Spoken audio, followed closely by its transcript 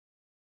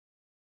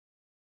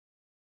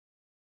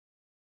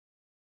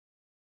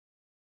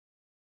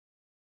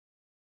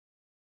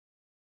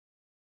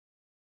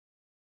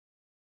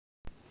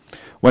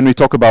When we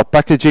talk about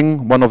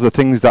packaging, one of the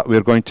things that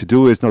we're going to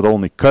do is not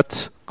only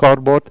cut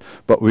cardboard,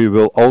 but we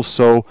will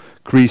also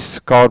crease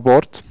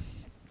cardboard.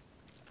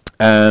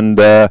 And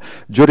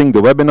during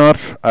the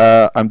webinar,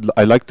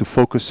 I like to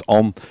focus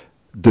on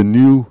the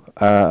new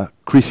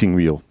creasing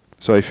wheel.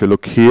 So if you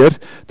look here,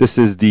 this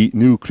is the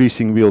new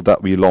creasing wheel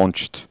that we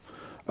launched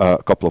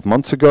a couple of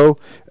months ago.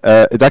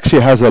 It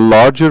actually has a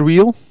larger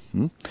wheel.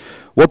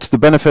 What's the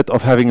benefit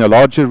of having a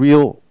larger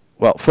wheel?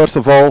 Well, first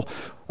of all,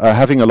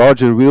 having a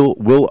larger wheel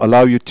will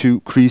allow you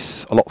to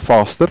crease a lot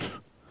faster,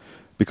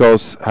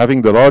 because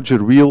having the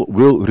larger wheel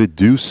will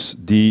reduce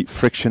the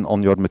friction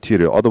on your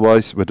material.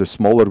 Otherwise, with a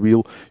smaller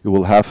wheel, you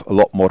will have a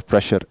lot more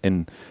pressure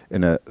in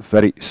a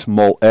very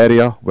small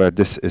area where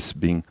this is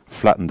being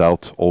flattened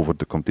out over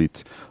the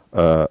complete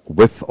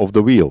width of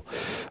the wheel.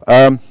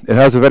 It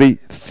has a very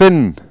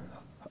thin,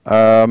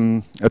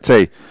 let's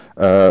say,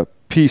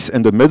 piece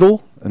in the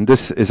middle, and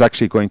this is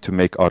actually going to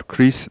make our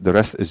crease. The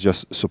rest is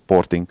just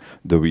supporting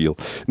the wheel.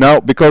 Now,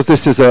 because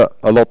this is a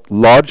lot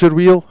larger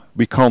wheel,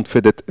 we can't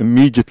fit it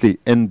immediately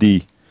in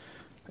the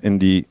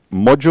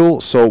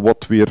module. So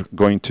what we're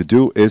going to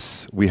do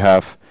is we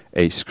have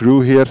a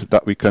screw here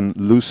that we can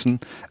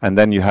loosen, and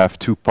then you have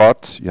two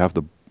parts. You have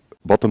the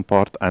bottom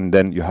part, and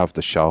then you have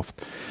the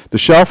shaft. The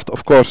shaft,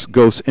 of course,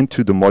 goes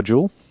into the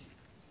module.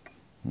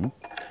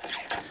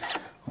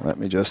 Let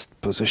me just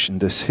position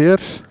this here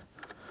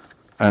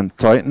and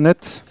tighten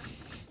it.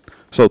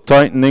 So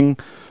tightening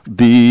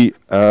the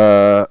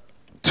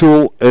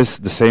tool is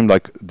the same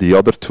like the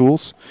other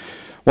tools.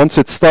 Once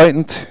it's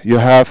tightened, you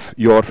have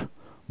your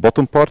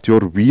bottom part, your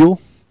wheel,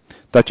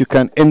 that you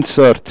can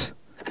insert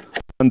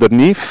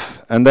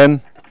underneath, and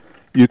then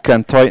you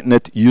can tighten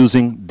it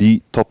using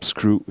the top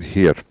screw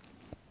here.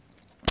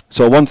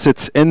 So once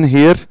it's in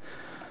here,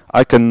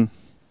 I can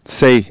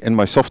say in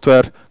my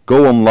software,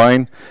 go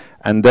online,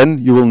 and then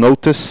you will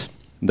notice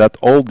that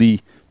all the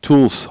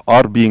tools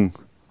are being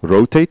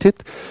rotated.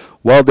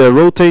 While they're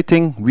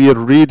rotating, we are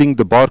reading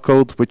the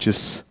barcode, which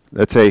is,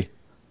 let's say,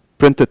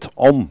 printed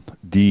on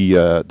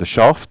the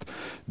shaft.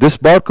 This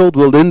barcode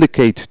will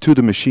indicate to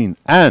the machine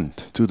and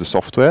to the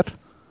software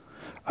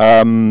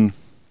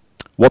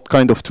what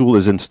kind of tool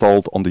is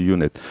installed on the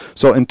unit.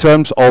 So in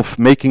terms of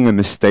making a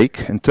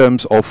mistake, in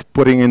terms of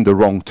putting in the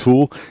wrong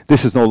tool,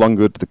 this is no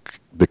longer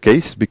the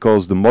case,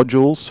 because the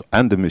modules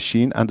and the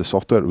machine and the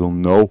software will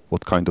know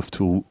what kind of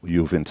tool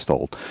you've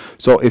installed.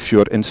 So if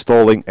you're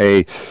installing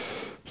a,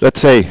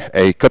 let's say,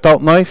 a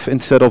cutout knife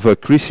instead of a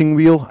creasing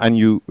wheel, and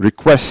you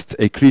request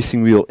a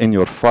creasing wheel in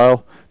your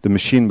file, the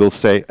machine will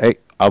say, hey,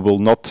 I will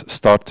not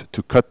start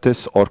to cut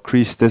this or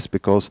crease this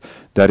because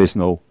there is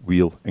no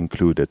wheel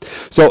included.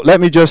 So let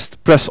me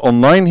just press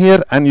online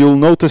here, and you'll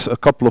notice a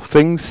couple of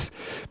things.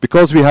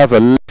 Because we have a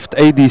left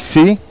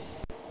ADC,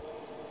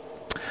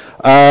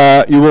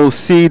 you will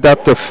see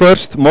that the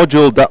first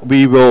module that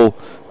we will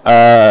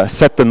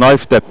set the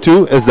knife depth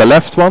to is the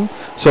left one.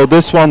 So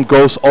this one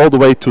goes all the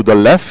way to the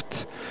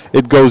left.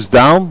 It goes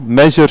down,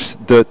 measures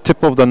the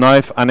tip of the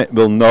knife, and it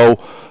will know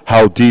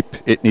how deep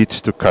it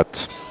needs to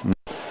cut.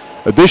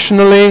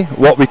 Additionally,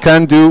 what we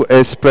can do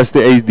is press the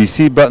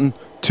ADC button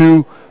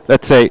to,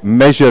 let's say,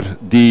 measure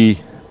the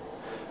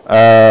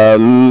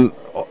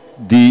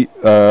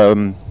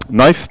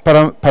knife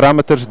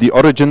parameters, the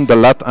origin, the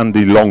lat, and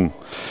the long,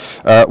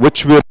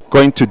 which we're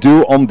going to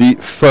do on the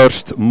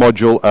first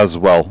module as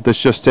well.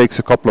 This just takes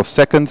a couple of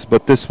seconds,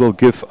 but this will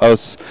give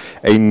us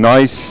a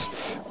nice,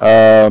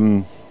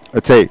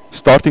 let's say,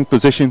 starting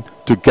position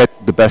to get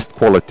the best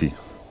quality.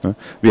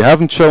 We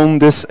haven't shown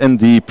this in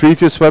the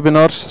previous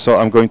webinars, so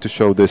I'm going to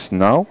show this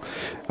now.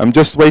 I'm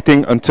just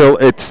waiting until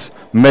it's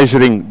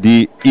measuring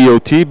the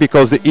EOT,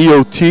 because the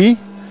EOT,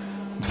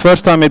 the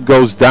first time it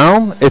goes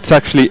down, it's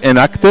actually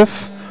inactive.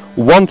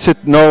 Once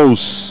it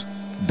knows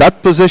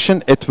that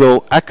position, it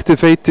will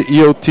activate the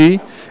EOT.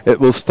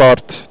 It will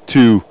start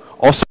to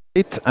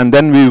oscillate, and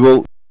then we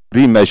will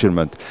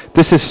remeasurement.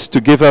 This is to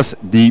give us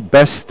the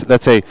best,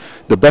 let's say,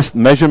 the best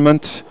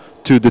measurement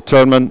to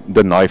determine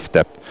the knife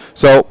depth.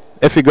 So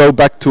if we go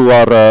back to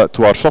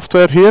our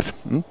software here,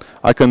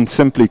 I can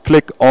simply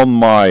click on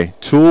my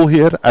tool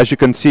here. As you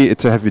can see,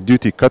 it's a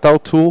heavy-duty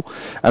cutout tool,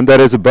 and there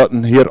is a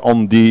button here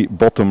on the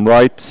bottom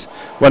right.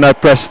 When I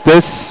press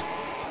this,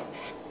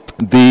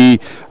 the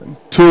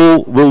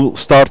tool will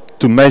start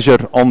to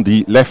measure on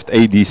the left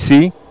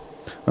ADC.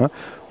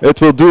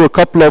 It will do a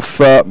couple of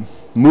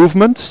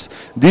movements.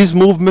 These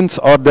movements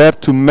are there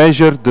to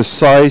measure the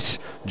size,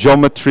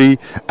 geometry,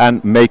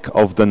 and make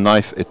of the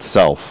knife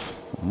itself.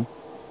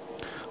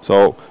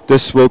 So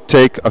this will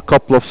take a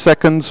couple of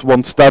seconds.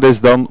 Once that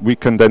is done, we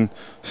can then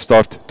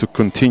start to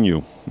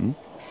continue.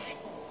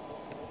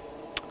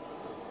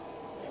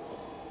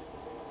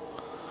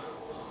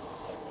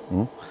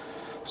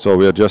 So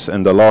we are just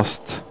in the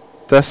last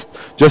test.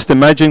 Just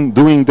imagine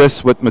doing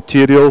this with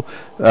material,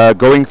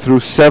 going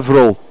through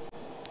several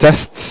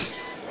tests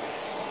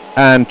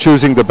and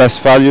choosing the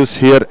best values.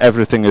 Here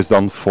everything is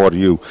done for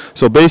you.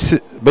 So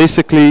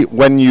basically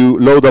when you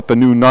load up a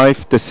new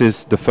knife, this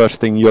is the first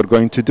thing you're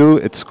going to do.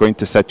 It's going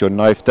to set your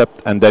knife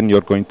depth, and then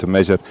you're going to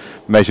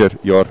measure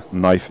your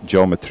knife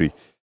geometry.